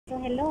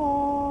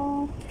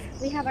Hello!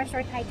 We have our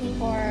short hiking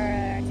for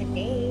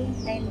today.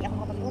 Dahil hindi ako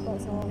makapagluto,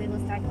 so we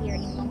will start here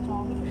in CHUNG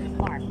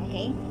Park,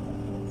 okay?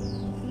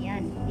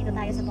 Ayan, dito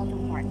tayo sa CHUNG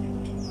Park.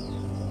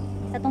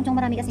 Sa CHUNG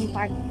marami kasing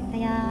park.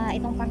 Kaya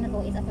itong park na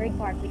to is a third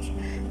park which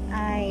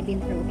I've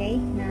been through, okay?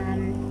 Na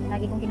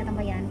lagi kong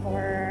tinatambayan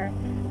for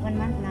 1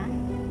 month na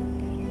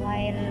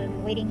while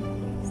waiting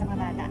sa mga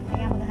bata.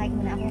 Kaya mag-hike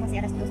muna ako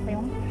kasi alas 2 pa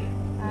yung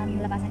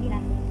labasan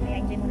nila. Kaya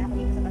enjoy muna ako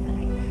dito sa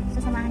pag-hike. So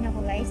samahan niyo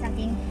ako guys sa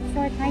ating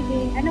short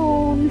hiking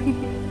alone.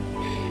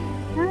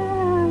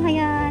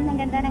 Ayan, ang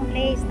ganda ng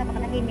place,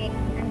 napakalahimik.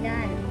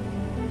 Andyan.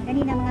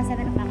 Kanina mga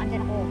 7 o'clock,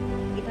 andyan ako.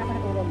 Dito ako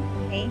natulog.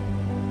 Okay?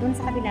 Doon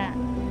sa kabila,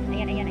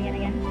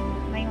 ayan.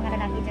 May mga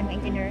lalaki dyan, mga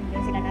engineer.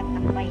 Doon sila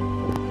natakbay.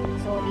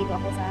 So dito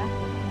ako sa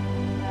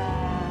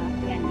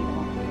yan, dito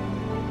ako.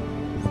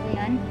 So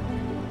yan.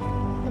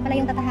 Ito pala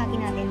yung tatahakin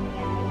natin.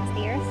 Ayan, may mga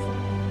stairs.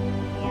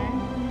 Ayan,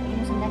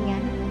 yung sundan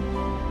yan.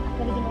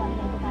 Actually, ginawa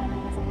nila ito para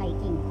naman sa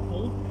hiking.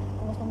 Okay?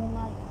 Kung gusto mo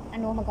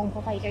mag-kung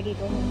fu fighter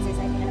dito,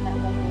 mag-exercise nila na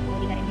parang kung fu,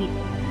 hindi ka rin dito.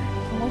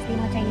 So mostly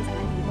mga Chinese ang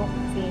andito.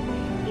 Kasi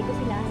dito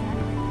sila sa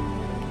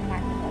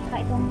park na to. At saka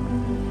itong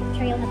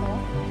trail na to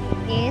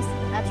is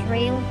a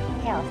trail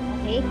health.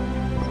 Okay?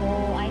 So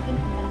I think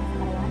kung talaga sa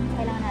karawan,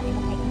 kailangan natin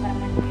mag-hiking para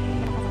naman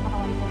sa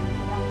karawan ko.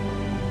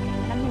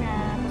 Alam nyo na,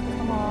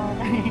 gusto mo.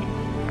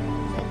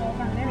 So ito,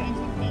 from very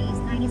ancient days,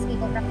 Chinese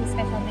people practice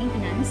special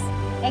maintenance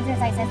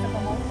exercises to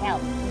promote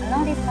health.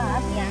 Along this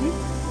path, yan,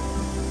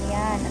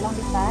 along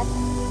this path,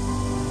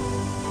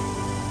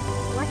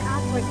 watch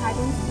out for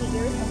cartoon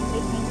figures of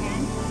breathing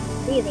and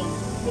breathing,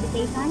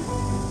 meditation,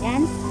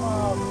 dance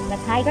of the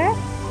tiger.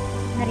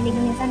 Narinig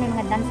nyo minsan may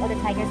mga dance of the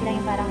tiger sila,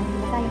 yung parang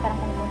kung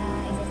na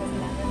exercise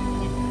nila.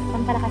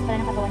 Pampalakas pala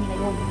ng katawan nila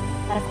yun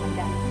para sa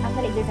kanila.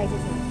 Actually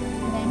exercises yun.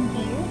 And then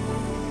here,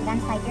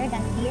 dance tiger,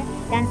 dance deer,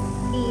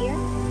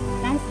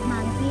 dance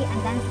monkey, and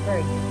dance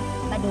bird.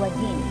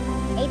 Paduajin.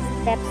 8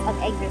 steps of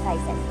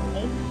exercises.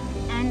 Okay?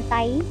 And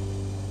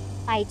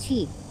Tai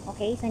Chi.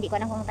 Okay? So hindi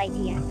ko alam kung Tai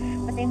Chi yan.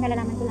 Basta yung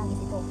nalalaman ko lang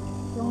is ito.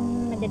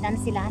 Yung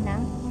nagda-dance sila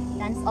ng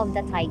Dance of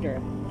the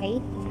Tiger.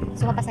 Okay?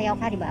 So mapasayaw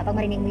ka, diba? Pag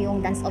marinig mo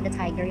yung Dance of the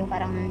Tiger, yung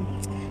parang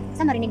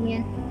saan marinig mo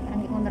yan? Parang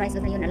hindi ko memorize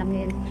na yun, alam nyo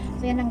yun.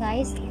 So yan lang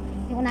guys.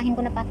 Yung unahin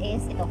ko na pack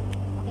is ito.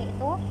 Okay?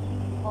 Ito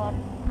or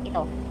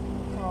ito.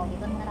 So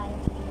dito muna tayo.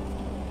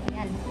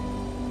 Ayan.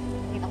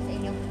 Dito ko sa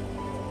inyo.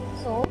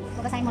 So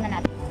babasahin muna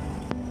natin.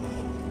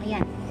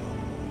 Ayan.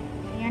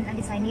 Ayan ang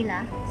design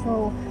nila.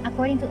 So,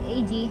 according to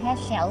A.G.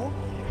 Heschel,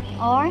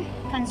 our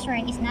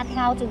concern is not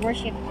how to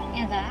worship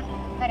in the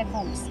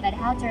catacombs, but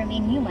how to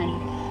remain human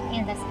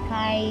in the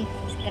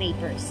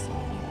skyscrapers.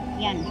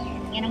 Yan.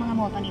 Yan ang mga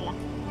motto nila.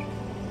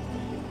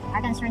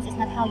 Our concern is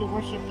not how you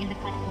worship in the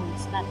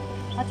catacombs, but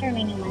how to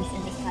remain human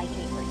in the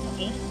skyscrapers.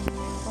 Okay?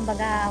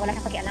 Kumbaga, wala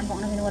kang pakialam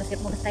kung anong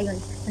worship mo. Basta yun.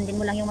 Sundin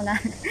mo lang yung mga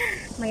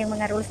may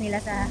mga rules nila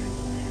sa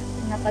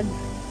mga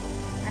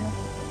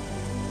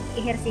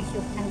ehersisyo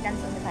ng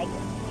Dance of the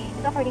Tiger.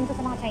 Ito according to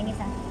sa mga Chinese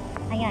ha.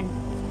 Ayan.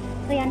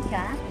 So yan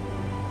siya.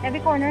 Every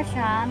corner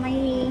siya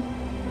may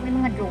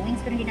mga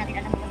drawings pero hindi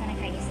natin alam magbasa ng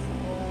Chinese.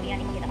 So yan,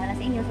 ipakita ko lang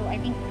sa inyo. So I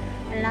think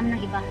alam ng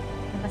iba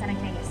magbasa ng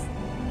Chinese.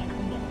 Ayan ako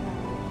hindi.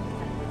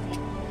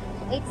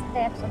 So 8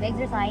 steps of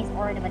exercise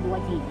or the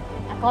Baduajin.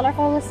 A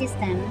colorful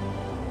system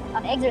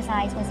of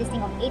exercise consisting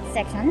of 8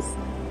 sections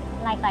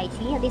like Tai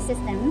Chi. This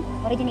system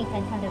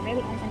originated from the very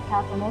ancient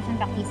health promotion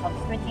practice of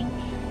stretching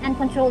and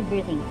controlled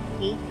breathing.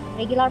 Okay,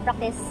 regular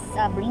practice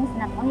brings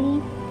not only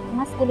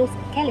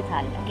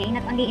musculoskeletal, okay,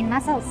 not only in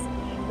muscles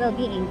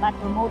well-being, but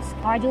promotes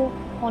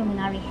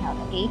cardiopulmonary health.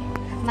 Okay,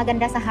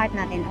 maganda sa heart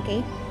natin. Okay,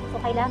 so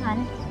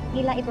kailangan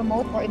nila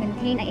i-promote or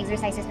i-maintain ang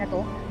exercises na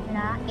to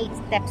na 8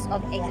 steps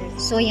of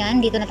exercise. So yan,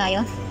 dito na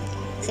tayo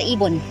sa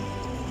ibon.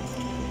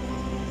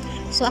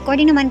 So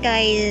according naman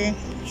kay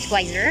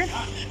Schweizer,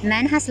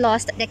 man has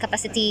lost the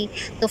capacity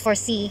to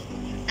foresee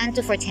and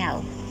to foretell.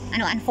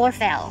 And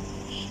foretell.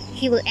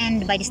 He will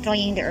end by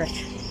destroying the earth.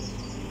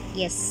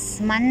 Yes,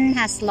 man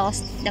has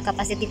lost the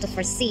capacity to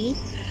foresee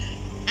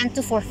and to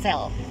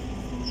foretell.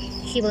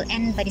 He will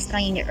end by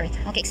destroying the earth.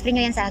 Okay,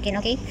 explain nyo yan sa akin,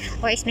 okay?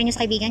 Or explain nyo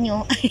sa kaibigan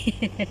nyo.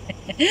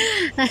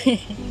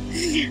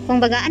 Kung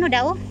baga, ano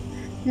daw?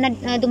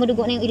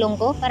 Dumudugo na yung ilong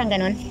ko, parang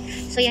ganun.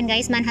 So yan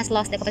guys, man has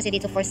lost the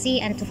capacity to foresee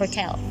and to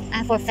foretell.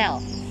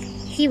 Foretell.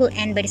 He will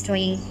end by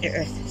destroying the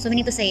earth. So we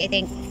need to say, I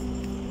think,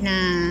 na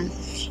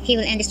he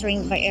will end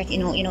destroying by earth,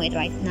 you know it,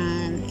 right?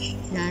 Na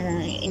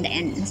in the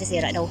end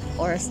nasisira daw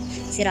or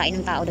sirain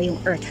ng tao daw yung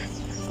earth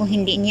kung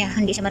hindi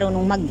siya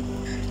marunong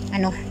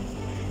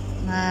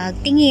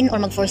magtingin or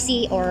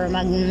mag-foresee or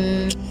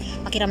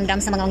makiramdam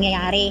sa mga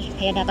mangyayari.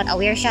 Kaya dapat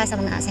aware siya sa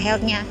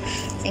health niya,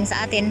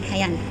 sa atin.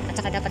 Ayan, at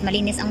saka dapat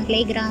malinis ang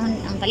playground,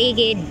 ang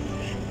paligid,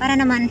 para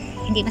naman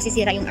hindi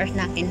masisira yung earth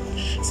natin,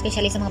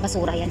 especially sa mga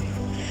basura. Yan,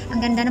 ang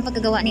ganda ng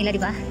pagkagawa nila,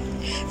 di ba?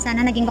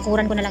 Sana naging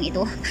bakuran ko na lang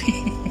ito.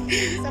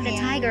 So the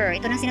tiger,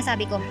 ito na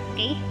sinasabi ko.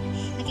 Okay,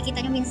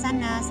 nakikita nyo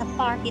minsan na sa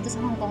park dito sa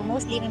Hong Kong,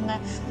 mostly may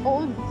mga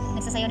old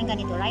nagsasayaw ng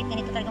ganito, right?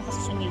 Ganito talagang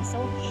posisyon niya.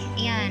 So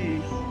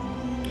ayan,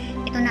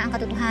 ito na ang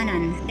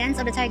katotohanan. Dance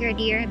of the tiger,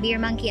 deer, bear,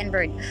 monkey, and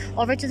bird.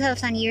 Over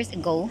 2,000 years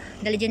ago,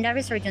 the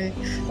legendary surgeon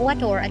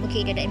Wator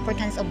advocated the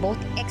importance of both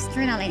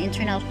external and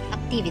internal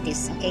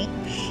activities. Okay,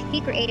 he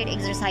created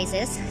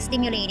exercises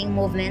stimulating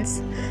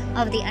movements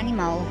of the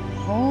animals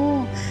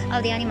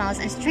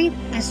and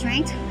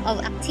strength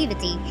of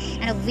activity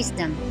and of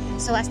wisdom,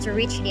 so as to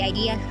reach the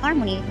ideal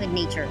harmony with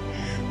nature.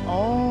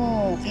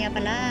 Oh, kaya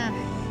pala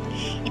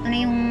ito na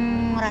yung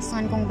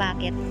rason kung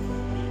bakit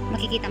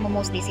makikita mo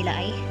mostly sila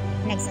ay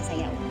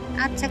nagsasayaw.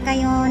 At saka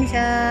yun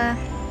siya.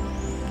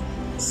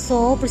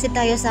 So, proceed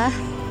tayo sa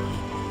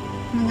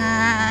mga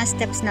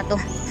steps na to.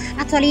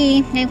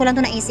 Actually, ngayon ko lang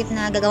to naisip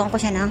na gagawin ko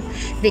siya ng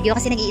video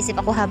kasi nag-iisip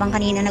ako habang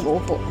kanina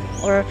nag-uupo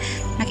or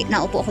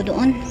naupo ako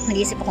doon.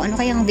 Nag-iisip ako ano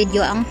kaya ang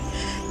video ang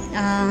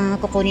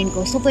kukunin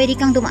ko. So, pwede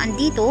kang dumaan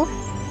dito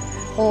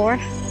or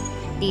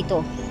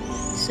dito.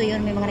 So,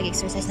 yun, may mga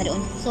nag-exercise na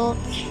doon. So,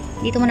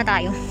 dito muna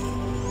tayo.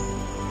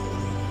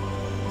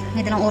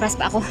 May dalang oras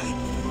pa ako.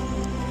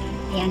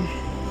 Ayan.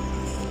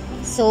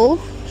 So,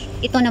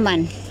 ito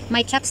naman.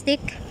 May chopstick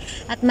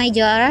at may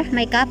jar,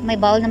 may cup, may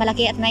bowl na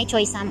malaki at may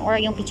choy sam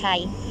or yung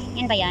pichay.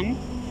 Yan ba yan?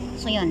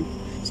 So, yun.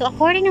 So,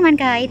 according naman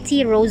kay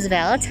T.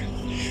 Roosevelt,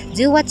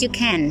 do what you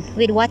can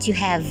with what you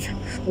have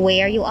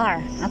where you are.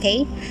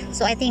 Okay?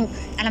 So, I think,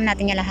 alam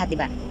natin niya lahat,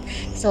 diba?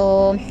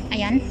 So,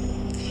 ayan.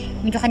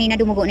 Medyo kanina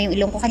dumugo na yung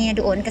ilong ko kanina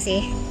doon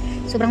kasi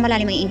sobrang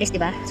malalim ang English,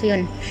 diba? So,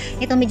 yun.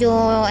 Ito medyo,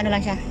 ano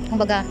lang siya.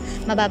 Kumbaga,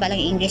 mababa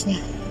lang yung English niya.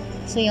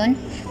 So, yun.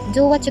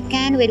 Do what you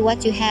can with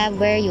what you have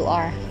where you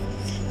are.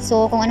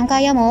 So, kung anong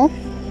kaya mo,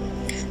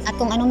 at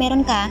kung anong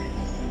meron ka,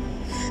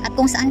 at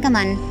kung saan ka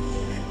man,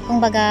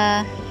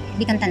 kumbaga,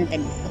 be contented.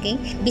 Okay?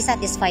 Be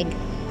satisfied.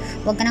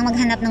 Huwag ka nang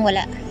maghanap ng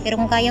wala. Pero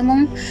kung kaya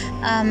mong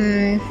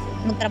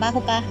magtrabaho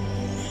pa,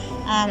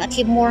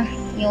 achieve more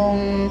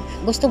yung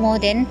gusto mo,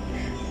 then,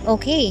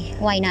 okay,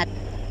 why not?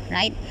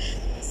 Right?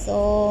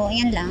 So,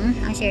 ayan lang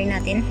ang share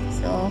natin.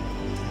 So,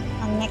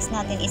 ang next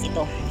natin is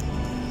ito.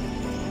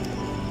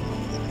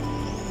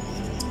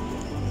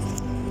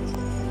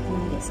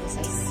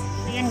 Exercise.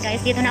 Ayan guys,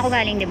 dito na ako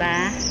galing,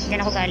 diba?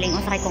 Diyan ako galing, o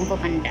sakay Kung Fu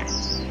Panda.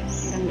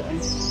 Hanggang doon.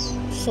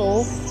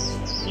 So,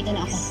 dito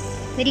na ako.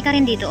 Pwede ka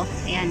rin dito,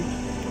 ayan.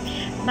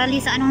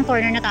 Bali, sa anong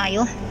corner na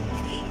tayo?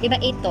 Diba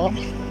ito?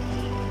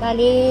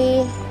 Bali,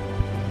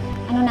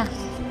 ano na?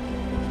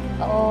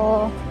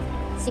 Oo,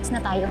 6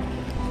 na tayo.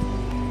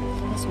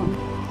 This one.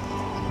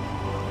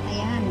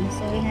 Ayan,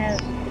 so we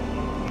have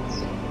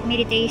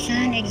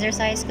meditation,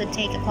 exercise could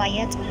take a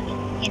quiet,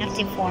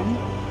 inactive form.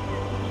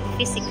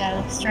 Physical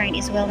strength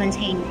is well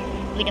maintained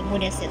with a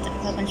Buddhist set of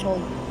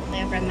well-controlled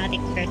diaphragmatic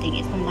breathing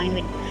is combined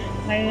with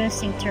various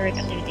syncteric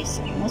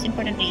activities. Most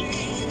importantly,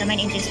 the mind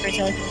enjoys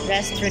spiritual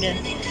rest through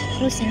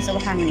sense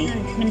of harmony.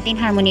 Maintain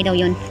harmony daw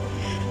yun.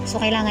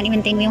 So, kailangan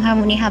i-maintain mo yung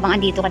harmony habang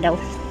andito ka daw.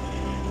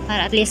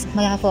 Para at least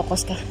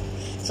mag-focus ka.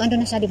 So,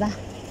 andun na siya, diba?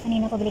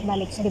 Kanina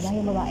pabalik-balik siya, diba?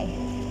 Yung babae.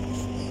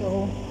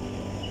 So,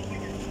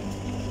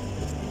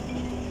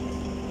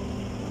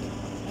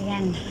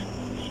 ayan.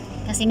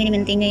 Kasi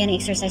minimaintain nyo yan ang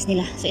exercise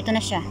nila. So, ito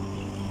na siya.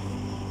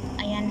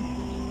 Ayan.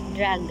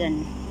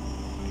 Dragon.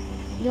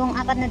 Yung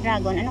 4 na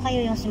dragon, ano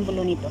kayo yung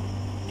simbolo nito?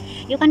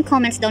 You can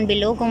comments down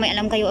below kung may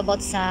alam kayo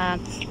about sa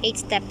 8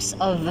 steps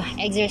of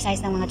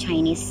exercise ng mga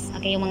Chinese.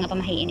 Okay, yung mga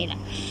pamahiin nila.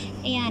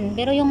 Ayan.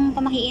 Pero yung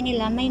pamahiin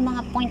nila, may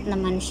mga point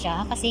naman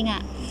siya. Kasi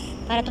nga,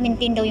 para to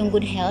maintain daw yung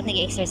good health,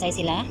 nag-exercise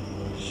sila.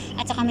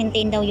 At saka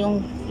maintain daw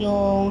yung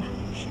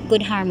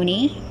good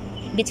harmony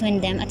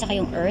between them at saka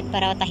yung earth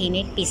para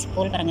tahimik,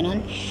 peaceful, parang ganun.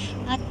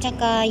 At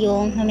saka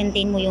yung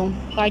ma-maintain mo yung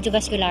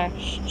cardiovascular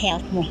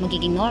health mo.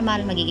 Magiging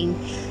normal, magiging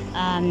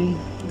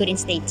good in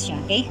state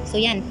siya. Okay? So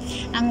yan.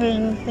 Ang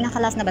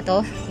pinakalas na ba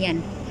to?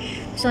 Yan.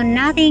 So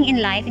nothing in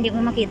life, hindi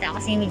mo makita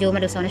kasi medyo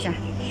malusaw na siya.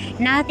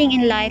 Nothing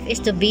in life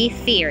is to be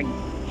feared.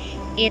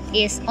 It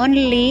is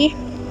only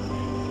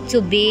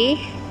to be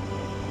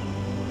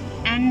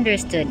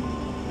understood.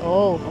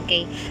 Oh,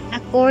 okay.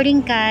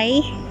 According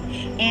kay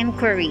M.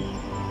 Curry.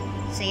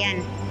 So,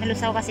 yan.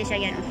 Malusaw kasi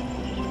siya yan.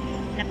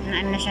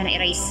 Ano na siya,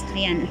 na-erase.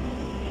 Ayan.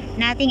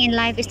 Nothing in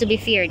life is to be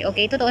feared.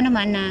 Okay, totoo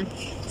naman na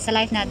sa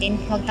life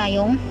natin, huwag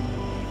tayong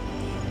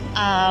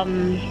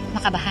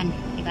makabahan.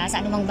 Diba?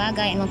 Sa anumang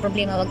bagay, anumang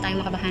problema, huwag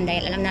tayong makabahan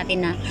dahil alam natin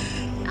na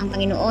ang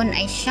Panginoon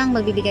ay siyang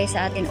magbibigay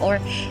sa atin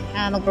or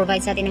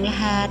mag-provide sa atin ng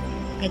lahat.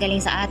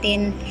 Gagaling sa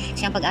atin.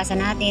 Siya ang pag-asa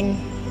natin.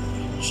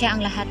 Siya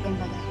ang lahat.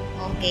 Kumbaga.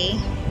 Okay.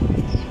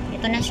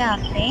 Ito na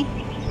siya. Okay.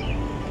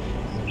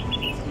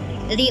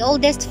 The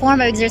oldest form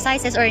of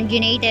exercises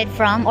originated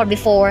from or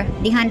before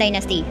the Han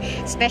Dynasty.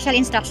 Special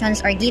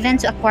instructions are given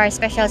to acquire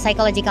special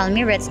psychological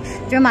merits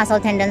through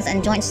muscle tendons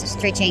and joint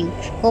stretching,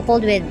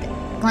 coupled with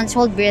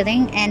controlled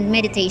breathing and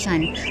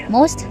meditation.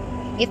 Most,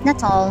 if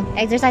not all,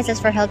 exercises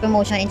for health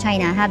promotion in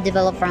China have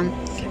developed from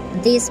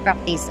this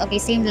practice. Okay,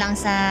 same lang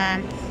sa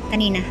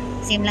kanina.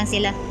 Same lang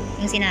sila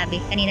yung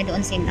sinabi. Kanina doon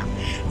same lang.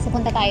 So,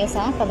 punta tayo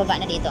sa pababa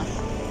na dito.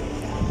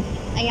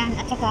 Ayan,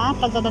 at saka,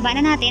 pagbababa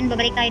na natin,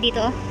 babalik tayo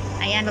dito.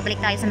 Ayan, babalik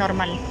tayo sa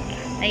normal.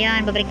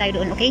 Ayan, babalik tayo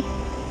doon, okay?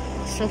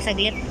 So,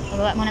 saglit.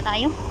 Bababa muna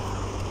tayo.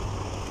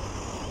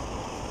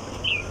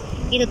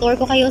 itutour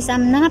ko kayo sa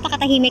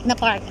napakatahimik na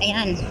park.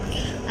 Ayan.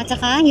 At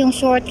saka yung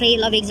short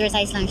trail of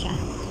exercise lang siya.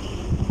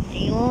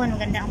 Ayun,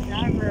 maganda ang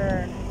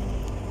flower.